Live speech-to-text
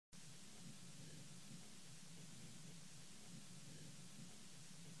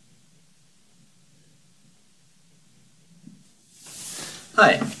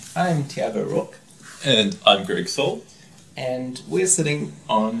Hi, I'm Tiago Rourke. And I'm Greg Saul. And we're sitting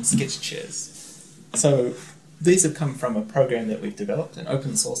on sketchchairs. So these have come from a program that we've developed, an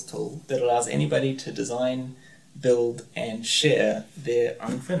open source tool that allows anybody to design, build and share their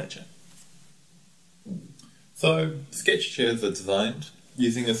own furniture. So sketchchairs are designed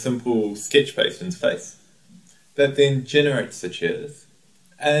using a simple sketch-based interface that then generates the chairs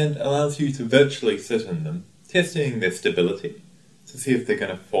and allows you to virtually sit in them, testing their stability to see if they're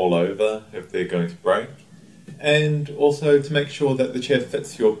going to fall over, if they're going to break, and also to make sure that the chair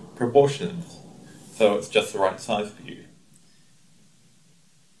fits your proportions, so it's just the right size for you.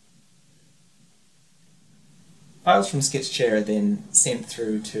 Files from sketchchair are then sent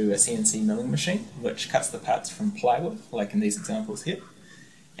through to a CNC milling machine, which cuts the parts from plywood, like in these examples here.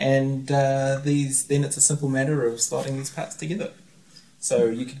 And then it's a simple matter of slotting these parts together. So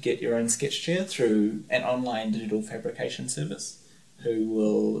you could get your own sketchchair through an online digital fabrication service, who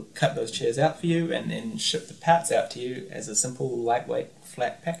will cut those chairs out for you and then ship the parts out to you as a simple, lightweight,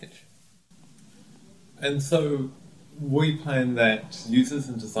 flat package. And so we plan that users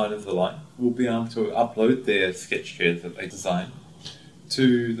and designers alike will be able to upload their sketchchairs that they design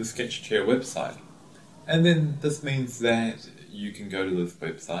to the sketchchair website. And then this means that you can go to this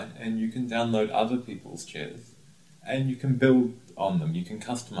website and you can download other people's chairs and you can build on them, you can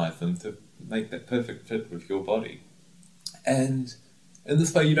customize them to make that perfect fit with your body. And in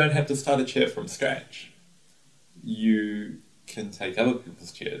this way you don't have to start a chair from scratch. You can take other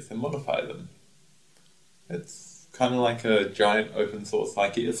people's chairs and modify them. It's kind of like a giant open source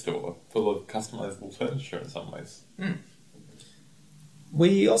IKEA store full of customizable furniture in some ways.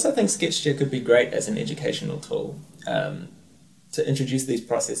 We also think sketchchair could be great as an educational tool to introduce these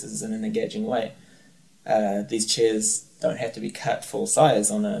processes in an engaging way. These chairs don't have to be cut full size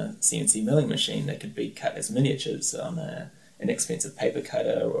on a CNC milling machine. They could be cut as miniatures on an inexpensive paper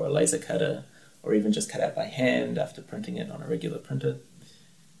cutter or a laser cutter, or even just cut out by hand after printing it on a regular printer.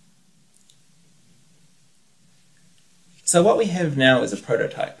 So what we have now is a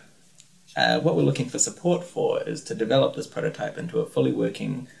prototype. What we're looking for support for is to develop this prototype into a fully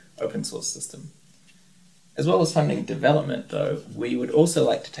working open source system. As well as funding development, though, we would also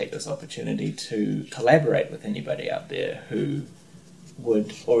like to take this opportunity to collaborate with anybody out there who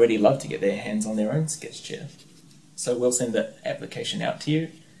would already love to get their hands on their own sketchchair. So we'll send the application out to you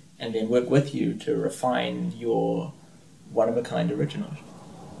and then work with you to refine your one-of-a-kind original.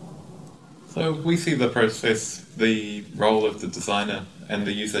 So we see the process, the role of the designer and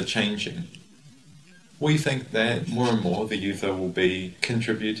the user changing. We think that more and more the user will be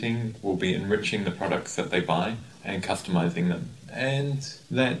contributing, will be enriching the products that they buy and customizing them. And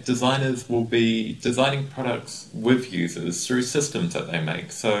that designers will be designing products with users through systems that they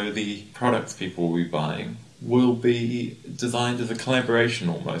make. So the products people will be buying will be designed as a collaboration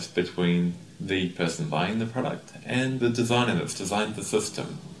almost between the person buying the product and the designer that's designed the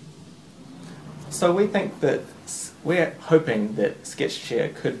system. So we think that we're hoping that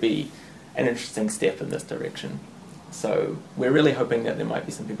sketchchair could be an interesting step in this direction. So we're really hoping that there might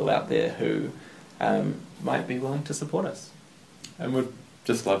be some people out there who might be willing to support us. And we'd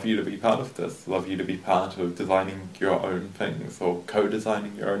just love you to be part of this, love you to be part of designing your own things or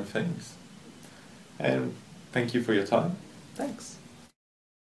co-designing your own things. And thank you for your time. Thanks.